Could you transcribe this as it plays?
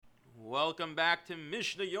Welcome back to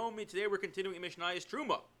Mishna Yomi. Today we're continuing Mishnah's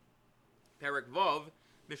Truma. Perek Vav,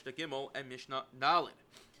 Mishnah Gimel, and Mishnah Daled.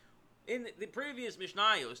 In the previous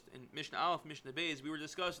Mishnayos, in Mishnah Aleph, Mishnah Beis, we were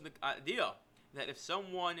discussing the idea that if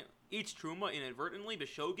someone eats Truma inadvertently,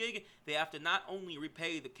 b'shogig, they have to not only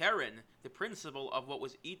repay the Keren, the principal of what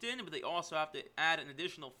was eaten, but they also have to add an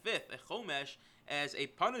additional fifth, a chomesh, as a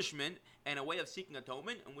punishment and a way of seeking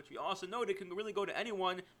atonement, in which we also noted can really go to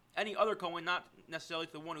anyone, any other Kohen, not necessarily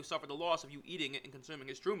to the one who suffered the loss of you eating it and consuming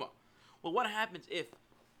his Truma. Well, what happens if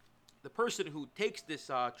the person who takes this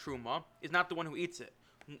Truma is not the one who eats it?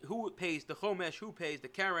 Who pays the chomesh? Who pays the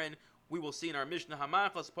Keren? We will see in our Mishnah,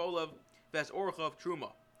 Hamachas Polav Ves Orchav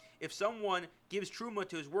Truma. If someone gives Truma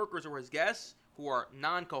to his workers or his guests who are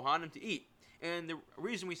non-Kohanim to eat, and the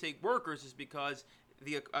reason we say workers is because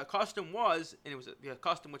the custom was, and it was a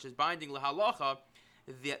custom which is binding lahalacha,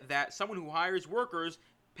 that someone who hires workers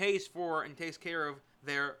pays for and takes care of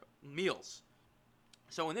their meals.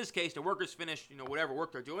 So in this case, the workers finish, whatever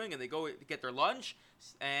work they're doing, and they go get their lunch,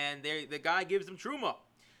 and the guy gives them Truma.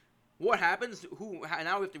 What happens?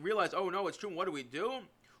 Now we have to realize, oh no, it's Truma. What do we do?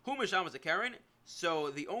 Who misham is a Keren? So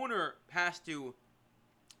the owner has to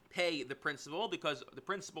pay the principal, because the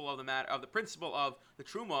principal of the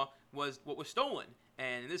Truma was what was stolen.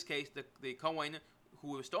 And in this case, the Kohen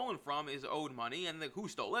who it was stolen from is owed money, and who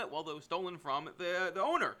stole it? Well, it was stolen from the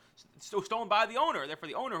owner. It's still stolen by the owner. Therefore,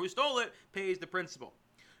 the owner who stole it pays the principal.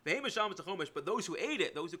 But those who ate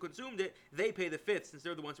it, those who consumed it, they pay the fifth. Since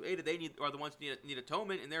they're the ones who ate it, are the ones who need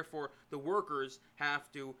atonement, and therefore the workers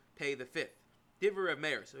have to pay the fifth. Divrei of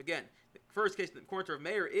Meir. So again, the first case in the corner of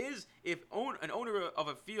Meir is if an owner of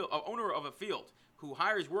a field who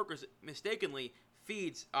hires workers mistakenly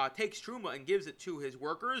takes Truma and gives it to his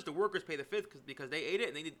workers. The workers pay the fifth because they ate it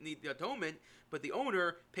and they need the atonement, but the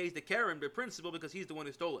owner pays the Keren, the principal, because he's the one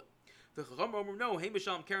who stole it. The Chacham no,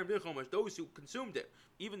 Keren b'chomesh, those who consumed it,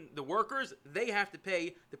 even the workers, they have to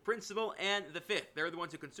pay the principal and the fifth. They're the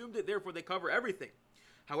ones who consumed it, therefore they cover everything.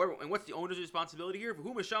 However, and what's the owner's responsibility here? For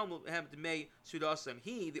whom Mishal have to may sudasam.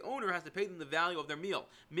 The owner, has to pay them the value of their meal,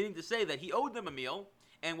 meaning to say that he owed them a meal,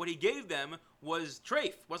 and what he gave them was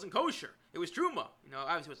treif, wasn't kosher. It was truma.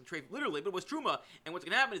 Obviously it wasn't treif literally, but it was truma. And what's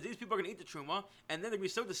going to happen is these people are going to eat the truma, and then they're going to be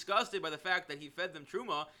so disgusted by the fact that he fed them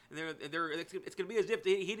truma, and it's going to be as if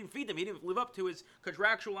he didn't feed them. He didn't live up to his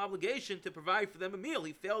contractual obligation to provide for them a meal.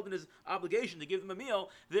 He failed in his obligation to give them a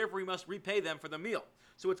meal. Therefore, he must repay them for the meal.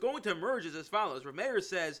 So what's going to emerge is as follows. Rav Meir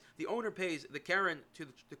says the owner pays the Keren to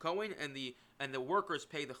the Kohen, and the workers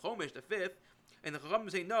pay the chomesh, the fifth. And the Chacham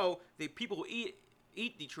say no, the people who eat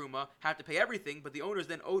the Truma have to pay everything, but the owners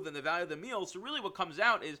then owe them the value of the meal. So really what comes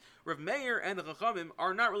out is Rav Meir and the Chachamim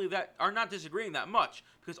are not disagreeing that much,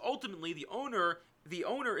 because ultimately the owner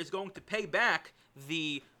is going to pay back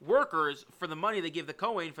the workers for the money they give the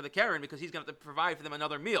Kohen for the Keren, because he's going to have to provide for them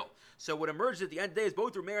another meal. So what emerges at the end of the day is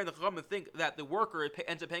both Rav Meir and the Chachamim think that the worker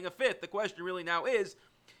ends up paying a fifth. The question really now does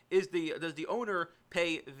the owner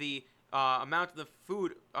pay the amount of the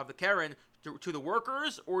food of the Keren to the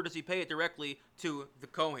workers, or does he pay it directly to the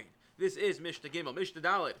Kohen? This is Mishnah Gimel. Mishnah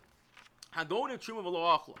Daled. Hagon of Truma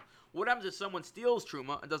v'lo achla. What happens if someone steals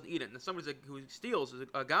Truma and doesn't eat it? And someone who steals is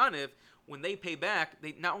a Ganiv. When they pay back,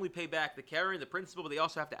 they not only pay back the Keren, the principal, but they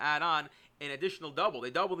also have to add on an additional double. They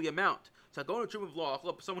double the amount. So Hagon of Truma v'lo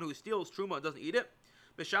achla, someone who steals Truma and doesn't eat it,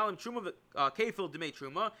 Mishalim Truma kefil demei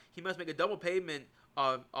Truma, he must make a double payment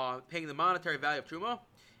of paying the monetary value of Truma,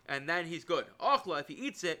 and then he's good. Achla, if he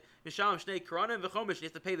eats it, Mishalim Shnei Keranim v'chomesh, he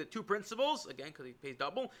has to pay the two principals, again, because he pays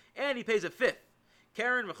double, and he pays a fifth.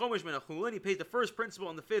 Keren v'chomesh menachulin, he pays the first principal,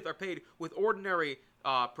 and the fifth are paid with ordinary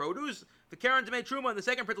produce. The Keren to make Truma, and the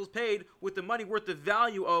second principal is paid with the money worth the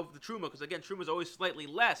value of the Truma, because again, Truma is always slightly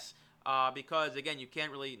less, because again, you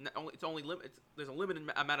can't really, there's a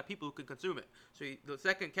limited amount of people who can consume it. So the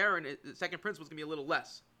second Keren, the second principal is going to be a little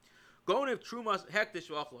less. Going if Truma's hektish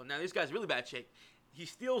v'achla. Now this guy's really bad shape. He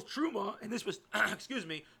steals Truma, and this was,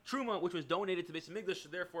 Truma, which was donated to Beis Hamikdash, so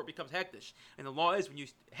therefore it becomes hektish. And the law is when you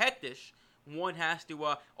hektish, one has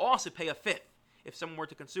to also pay a fifth if someone were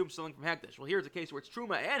to consume something from hektish. Well, here's a case where it's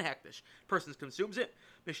Truma and hektish. Person consumes it.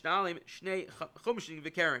 Mishnalim Shnei Chumshin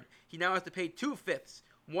v'Keren. He now has to pay 2/5.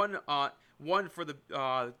 One for the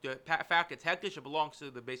fact it's hektish, it belongs to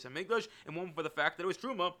the Beis Hamikdash, and one for the fact that it was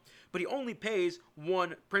Truma, but he only pays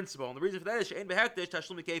one principal. And the reason for that is she'ein behektish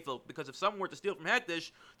tashlumi kefil, because if someone were to steal from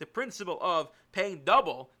hektish, the principle of paying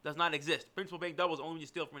double does not exist. The principle of paying double is only when you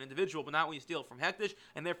steal from an individual, but not when you steal from hektish,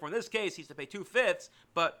 and therefore in this case he has to pay 2/5,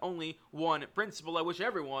 but only one principal. I wish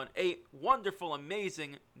everyone a wonderful,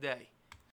 amazing day.